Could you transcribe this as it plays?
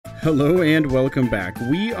Hello and welcome back.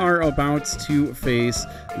 We are about to face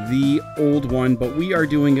the old one, but we are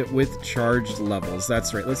doing it with charged levels.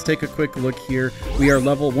 That's right. Let's take a quick look here. We are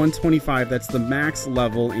level 125. That's the max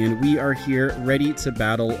level, and we are here ready to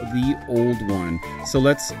battle the old one. So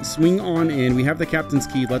let's swing on in. We have the captain's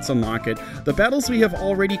key. Let's unlock it. The battles we have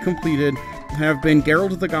already completed have been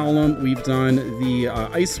Geralt the Golem. We've done the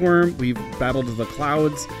Ice Worm. We've battled the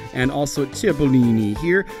Clouds and also Cipollini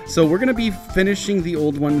here. So we're going to be finishing the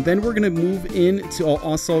old one. Then we're going to move into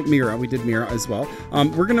also Mira. We did Mira as well.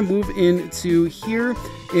 We're going to move into here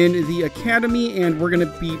in the Academy, and we're going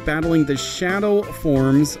to be battling the shadow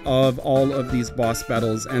forms of all of these boss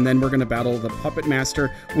battles, and then we're going to battle the Puppet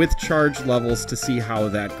Master with charge levels to see how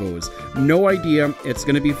that goes. No idea. It's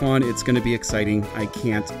going to be fun. It's going to be exciting. I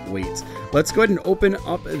can't wait. Let's go ahead and open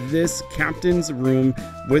up this captain's room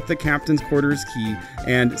with the captain's quarters key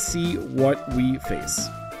and see what we face.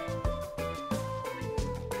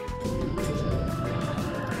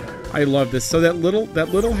 I love this. So that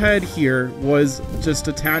little head here was just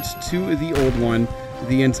attached to the old one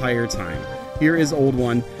the entire time. Here is old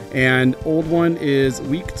one, and old one is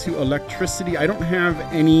weak to electricity. I don't have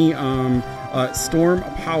any storm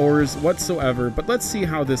powers whatsoever, but let's see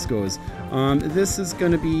how this goes. This is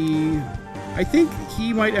going to be... I think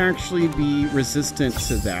he might actually be resistant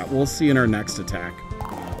to that. We'll see in our next attack.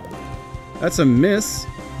 That's a miss.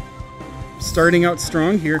 Starting out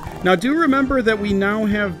strong here. Now do remember that we now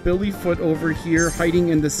have Billyfoot over here hiding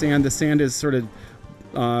in the sand. The sand is sort of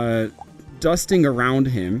dusting around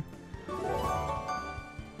him,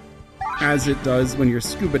 as it does when you're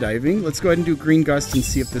scuba diving. Let's go ahead and do Green Gust and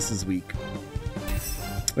see if this is weak.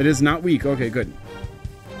 It is not weak. Okay, good.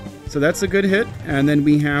 So that's a good hit. And then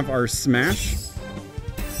we have our Smash.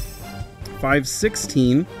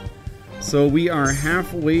 516. So we are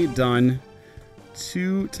halfway done.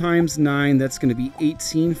 2 times 9, that's going to be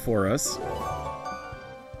 18 for us.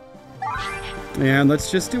 And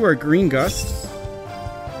let's just do our Green Gust.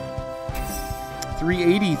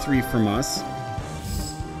 383 from us.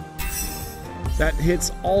 That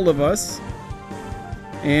hits all of us.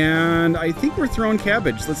 And I think we're throwing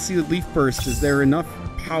cabbage. Let's see the Leaf Burst. Is there enough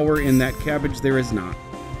power in that cabbage? There is not.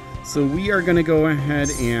 So we are going to go ahead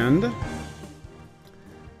and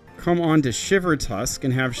come on to Shiver Tusk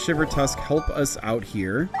and have Shiver Tusk help us out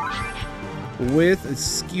here with a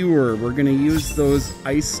Skewer. We're going to use those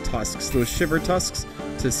Ice Tusks, those Shiver Tusks,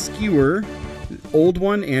 to skewer old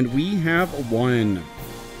one, and we have won.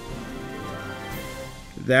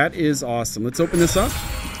 That is awesome. Let's open this up.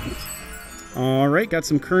 All right, got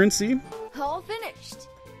some currency. All finished.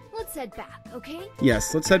 Let's head back, okay?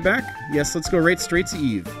 Yes, let's head back. Yes, let's go right straight to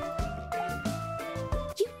Eve.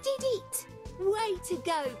 You did it! Way to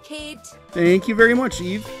go, kid! Thank you very much,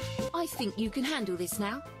 Eve. I think you can handle this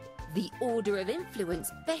now. The Order of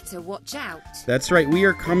Influence better watch out. That's right, we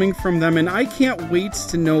are coming from them, and I can't wait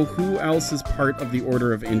to know who else is part of the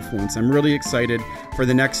Order of Influence. I'm really excited for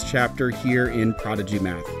the next chapter here in Prodigy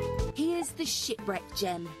Math. Here's the Shipwreck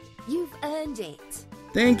Gem. You've earned it.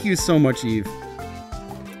 Thank you so much, Eve.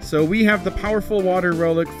 So we have the Powerful Water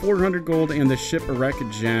Relic, 400 gold, and the Shipwreck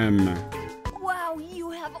Gem. Wow, you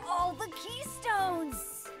have all the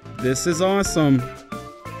keystones! This is awesome.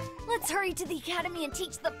 Let's hurry to the Academy and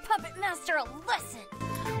teach the Puppet Master a lesson!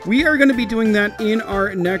 We are going to be doing that in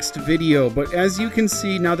our next video, but as you can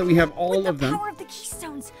see, now that we have all of them... With the power of the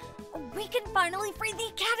keystones, we can finally free the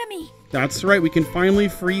Academy! That's right, we can finally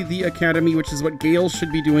free the Academy, which is what Gale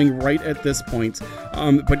should be doing right at this point.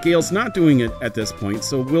 But Gale's not doing it at this point,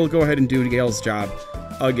 so we'll go ahead and do Gale's job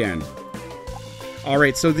again.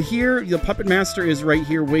 Alright, so the Puppet Master is right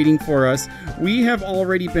here waiting for us. We have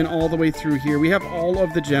already been all the way through here. We have all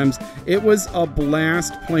of the gems. It was a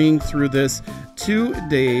blast playing through this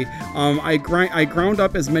today. I ground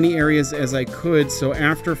up as many areas as I could, so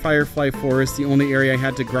after Firefly Forest, the only area I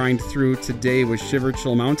had to grind through today was Shiver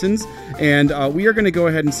Chill Mountains, and we are going to go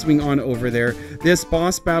ahead and swing on over there. This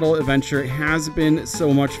boss battle adventure has been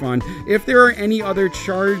so much fun. If there are any other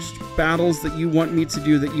charged battles that you want me to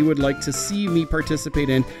do that you would like to see me participate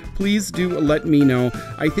in, please do let me know.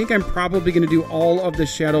 I think I'm probably going to do all of the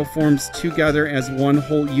shadow forms together as one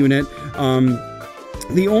whole unit.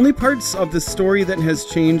 The only parts of the story that has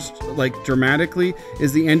changed, like, dramatically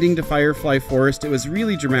is the ending to Firefly Forest. It was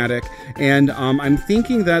really dramatic, and I'm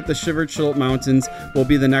thinking that the Shiver Chill Mountains will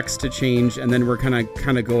be the next to change, and then we're kind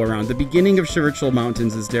of go around. The beginning of Shiver Chill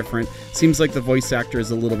Mountains is different. Seems like the voice actor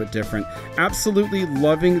is a little bit different. Absolutely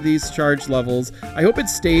loving these charge levels. I hope it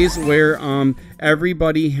stays where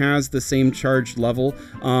everybody has the same charged level,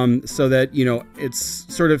 so that, you know,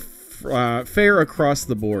 it's sort of fair across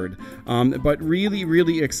the board, but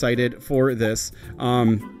really excited for this.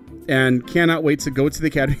 and cannot wait to go to the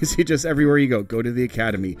academy. See, just everywhere you go to the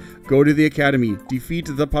academy, go to the academy, defeat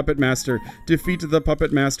the puppet master, defeat the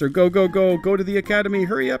puppet master, go to the academy,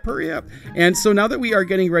 hurry up. And so now that we are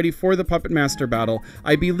getting ready for the puppet master battle,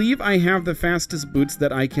 I believe I have the fastest boots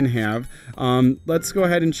that I can have. Let's go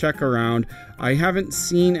ahead and check around. I haven't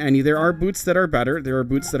seen any. There are boots that are better, there are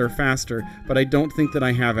boots that are faster, but I don't think that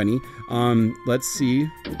I have any. Let's see.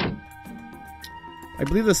 I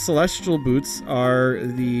believe the celestial boots are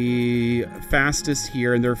the fastest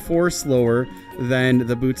here, and they're 4 slower than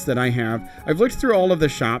the boots that I have. I've looked through all of the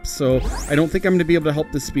shops, so I don't think I'm going to be able to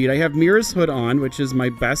help the speed. I have Mira's hood on, which is my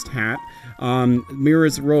best hat.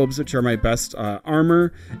 Mira's robes, which are my best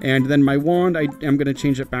armor. And then my wand, I am going to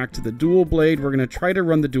change it back to the dual blade. We're going to try to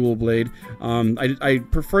run the dual blade. I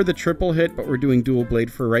prefer the triple hit, but we're doing dual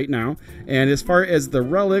blade for right now. And as far as the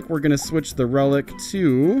relic, we're going to switch the relic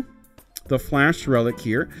to the flash relic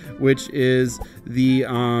here, which is the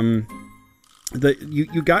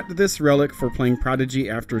you got this relic for playing Prodigy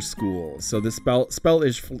after school. So the spell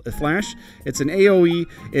is flash. It's an AoE.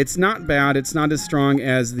 It's not bad. It's not as strong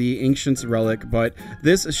as the Ancient's relic, but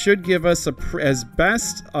this should give us as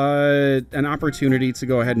best an opportunity to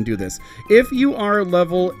go ahead and do this. If you are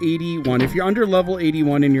level 81, if you're under level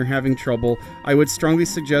 81 and you're having trouble, I would strongly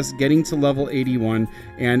suggest getting to level 81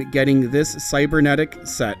 and getting this cybernetic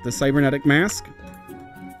set, the cybernetic mask,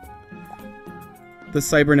 the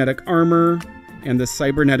cybernetic armor, and the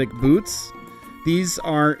cybernetic boots. These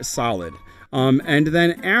are solid. And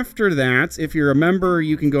then after that, if you're a member,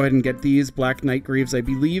 you can go ahead and get these Black Knight Greaves. I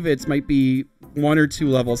believe it might be 1 or 2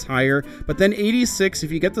 levels higher. But then 86,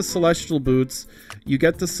 if you get the celestial boots, you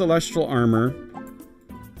get the celestial armor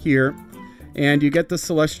here, and you get the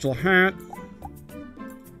celestial hat,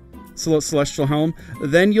 celestial helm,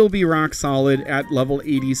 then you'll be rock solid at level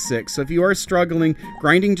 86. So if you are struggling,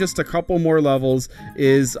 grinding just a couple more levels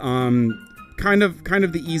is kind of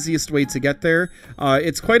the easiest way to get there.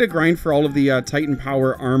 It's quite a grind for all of the Titan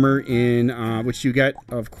power armor in which you get,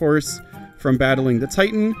 of course, from battling the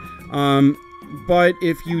Titan. But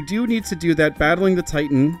if you do need to do that, battling the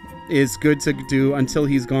Titan is good to do until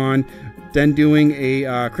he's gone. Then doing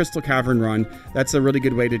a Crystal Cavern run, that's a really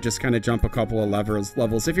good way to just kind of jump a couple of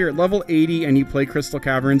levels. If you're at level 80 and you play Crystal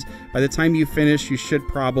Caverns, by the time you finish, you should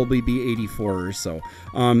probably be 84 or so.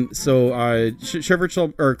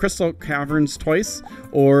 Crystal Caverns twice,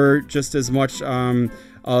 or just as much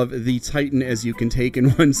of the Titan as you can take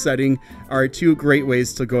in one setting are 2 great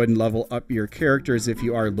ways to go ahead and level up your characters if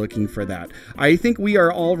you are looking for that. I think we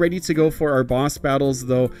are all ready to go for our boss battles,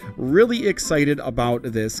 though. Really excited about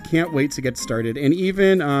this. Can't wait to get started. And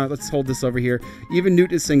even, let's hold this over here. Even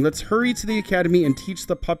Newt is saying, let's hurry to the academy and teach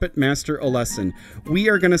the puppet master a lesson. We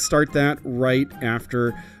are going to start that right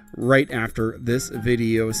after this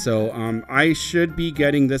video. So I should be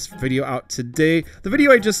getting this video out today. The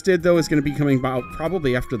video I just did, though, is going to be coming out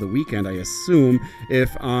probably after the weekend, I assume,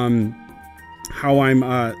 if how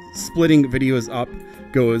I'm splitting videos up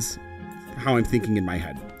goes, how I'm thinking in my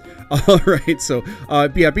head. All right, so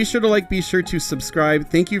yeah, be sure to like, be sure to subscribe.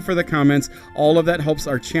 Thank you for the comments. All of that helps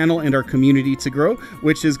our channel and our community to grow,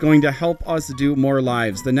 which is going to help us do more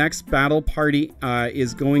lives. The next battle party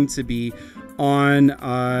is going to be on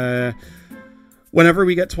whenever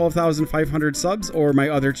we get 12,500 subs, or my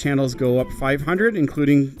other channels go up 500,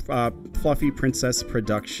 including Fluffy Princess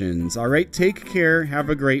Productions. All right, take care. Have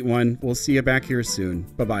a great one. We'll see you back here soon.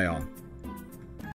 Bye-bye, all.